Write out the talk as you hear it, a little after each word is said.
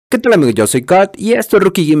¿Qué tal amigos? Yo soy Kat y esto es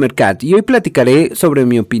Rookie Gamer Cat y hoy platicaré sobre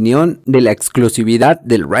mi opinión de la exclusividad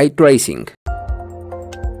del ray tracing.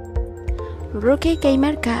 Rookie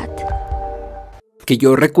Gamer Cat. Que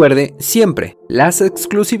yo recuerde, siempre, las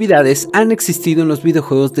exclusividades han existido en los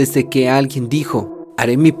videojuegos desde que alguien dijo: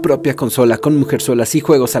 haré mi propia consola con mujerzuelas y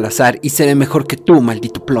juegos al azar y seré mejor que tú,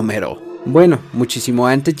 maldito plomero. Bueno, muchísimo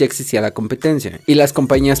antes ya existía la competencia, y las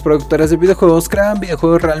compañías productoras de videojuegos creaban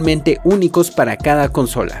videojuegos realmente únicos para cada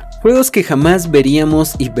consola. Juegos que jamás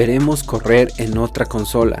veríamos y veremos correr en otra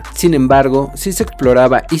consola. Sin embargo, sí se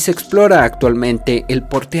exploraba y se explora actualmente el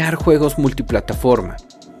portear juegos multiplataforma.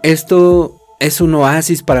 Esto es un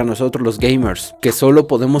oasis para nosotros los gamers, que solo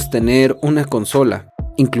podemos tener una consola.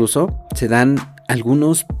 Incluso se dan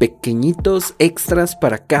algunos pequeñitos extras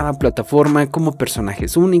para cada plataforma, como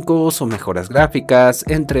personajes únicos o mejoras gráficas,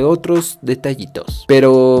 entre otros detallitos.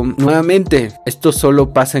 Pero nuevamente, esto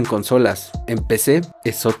solo pasa en consolas. En PC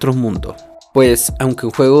es otro mundo. Pues aunque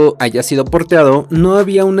un juego haya sido porteado, no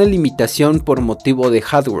había una limitación por motivo de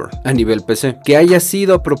hardware a nivel PC, que haya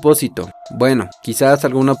sido a propósito. Bueno, quizás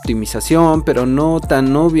alguna optimización, pero no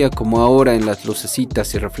tan obvia como ahora en las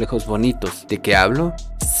lucecitas y reflejos bonitos. ¿De qué hablo?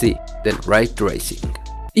 Sí, del ray tracing.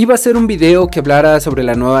 Iba a hacer un video que hablara sobre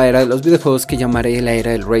la nueva era de los videojuegos que llamaré la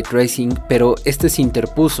era del ray tracing, pero este se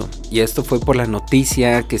interpuso, y esto fue por la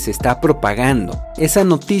noticia que se está propagando. Esa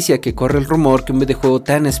noticia que corre el rumor que un videojuego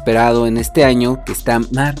tan esperado en este año, que está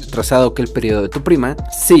más retrasado que el periodo de tu prima,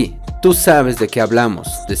 sí, tú sabes de qué hablamos,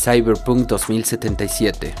 de Cyberpunk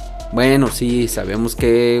 2077. Bueno, sí, sabemos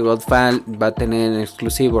que Godfall va a tener en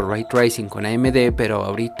exclusivo ray tracing con AMD, pero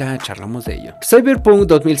ahorita charlamos de ello. Cyberpunk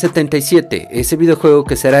 2077, ese videojuego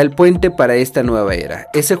que será el puente para esta nueva era.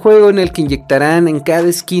 Ese juego en el que inyectarán en cada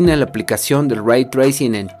esquina la aplicación del ray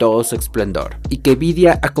tracing en todo su esplendor, y que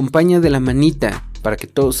Nvidia acompaña de la manita para que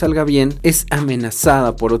todo salga bien, es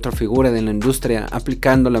amenazada por otra figura de la industria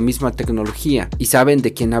aplicando la misma tecnología. Y saben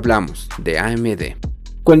de quién hablamos, de AMD.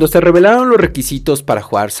 Cuando se revelaron los requisitos para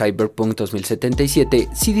jugar Cyberpunk 2077,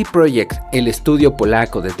 CD Projekt, el estudio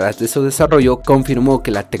polaco detrás de su desarrollo, confirmó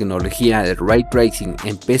que la tecnología de ray tracing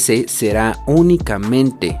en PC será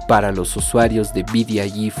únicamente para los usuarios de Nvidia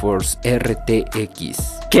GeForce RTX.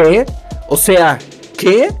 ¿Qué? O sea,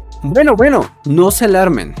 ¿qué? Bueno, no se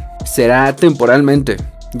alarmen, será temporalmente,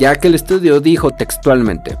 ya que el estudio dijo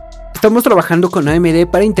textualmente: estamos trabajando con AMD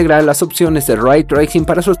para integrar las opciones de ray tracing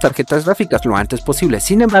para sus tarjetas gráficas lo antes posible.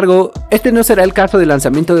 Sin embargo, este no será el caso del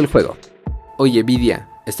lanzamiento del juego. Oye, Nvidia,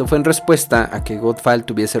 ¿esto fue en respuesta a que Godfall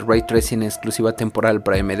tuviese ray tracing exclusiva temporal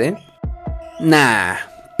para AMD? Nah,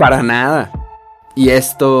 para nada. ¿Y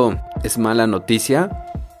esto es mala noticia?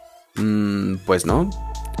 Pues no.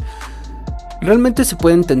 Realmente se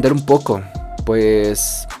puede entender un poco,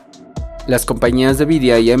 pues las compañías de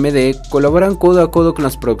Nvidia y AMD colaboran codo a codo con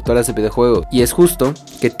las productoras de videojuegos, y es justo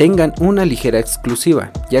que tengan una ligera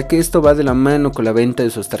exclusiva, ya que esto va de la mano con la venta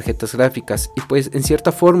de sus tarjetas gráficas y pues en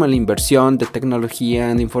cierta forma la inversión de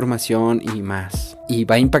tecnología, de información y más. Y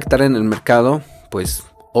va a impactar en el mercado, pues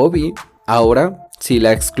obvio. Ahora, si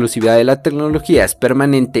la exclusividad de la tecnología es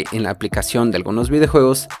permanente en la aplicación de algunos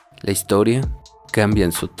videojuegos, la historia cambia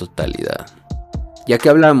en su totalidad. Ya que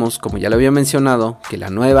hablamos, como ya lo había mencionado, que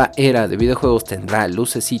la nueva era de videojuegos tendrá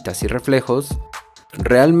lucecitas y reflejos,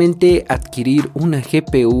 realmente adquirir una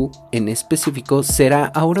GPU en específico será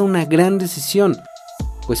ahora una gran decisión,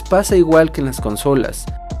 pues pasa igual que en las consolas,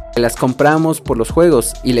 que las compramos por los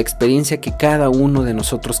juegos y la experiencia que cada uno de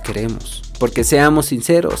nosotros queremos. Porque seamos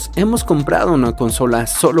sinceros, hemos comprado una consola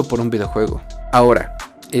solo por un videojuego. Ahora,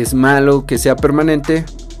 ¿es malo que sea permanente?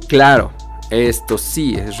 Claro. Esto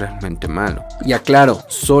sí es realmente malo. Y aclaro,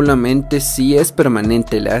 solamente si es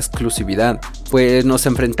permanente la exclusividad, pues nos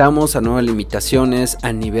enfrentamos a nuevas limitaciones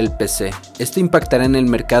a nivel PC. Esto impactará en el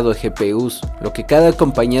mercado de GPUs. Lo que cada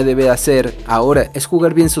compañía debe hacer ahora es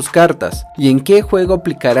jugar bien sus cartas. ¿Y en qué juego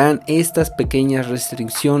aplicarán estas pequeñas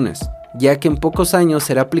restricciones? Ya que en pocos años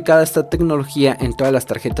será aplicada esta tecnología en todas las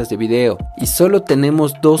tarjetas de video, y solo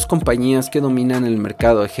tenemos dos compañías que dominan el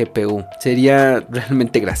mercado de GPU. Sería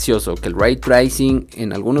realmente gracioso que el ray tracing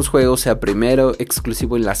en algunos juegos sea primero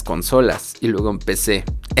exclusivo en las consolas y luego en PC.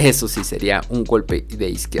 Eso sí sería un golpe de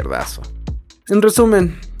izquierdazo. En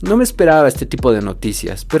resumen, no me esperaba este tipo de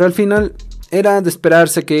noticias, pero al final Era de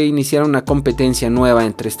esperarse que iniciara una competencia nueva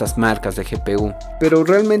entre estas marcas de GPU, pero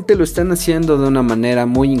realmente lo están haciendo de una manera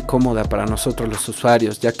muy incómoda para nosotros los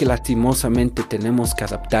usuarios, ya que lastimosamente tenemos que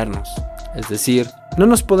adaptarnos. Es decir, no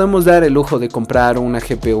nos podemos dar el lujo de comprar una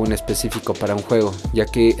GPU en específico para un juego, ya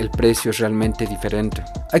que el precio es realmente diferente.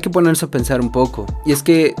 Hay que ponerse a pensar un poco, y es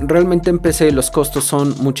que realmente en PC los costos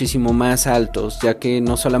son muchísimo más altos, ya que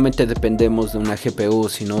no solamente dependemos de una GPU,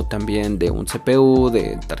 sino también de un CPU,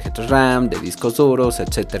 de tarjetas RAM, de discos duros,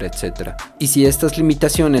 etcétera, etcétera. Y si estas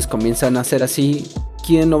limitaciones comienzan a ser así,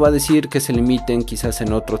 ¿quién no va a decir que se limiten quizás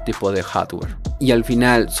en otro tipo de hardware? Y al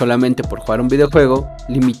final, solamente por jugar un videojuego,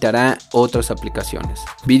 limitará otras aplicaciones.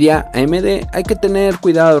 Nvidia, AMD, hay que tener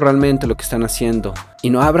cuidado realmente lo que están haciendo. Y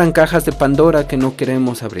no abran cajas de Pandora que no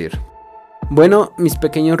queremos abrir. Bueno, mis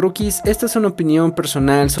pequeños rookies, esta es una opinión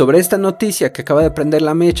personal sobre esta noticia que acaba de prender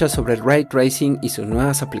la mecha sobre el Ray Tracing y sus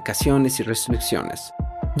nuevas aplicaciones y restricciones.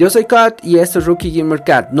 Yo soy Kat y esto es Rookie Gamer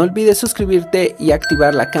Kat. No olvides suscribirte y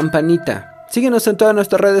activar la campanita. Síguenos en todas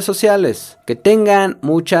nuestras redes sociales. Que tengan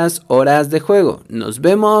muchas horas de juego. Nos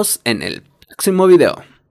vemos en el próximo video.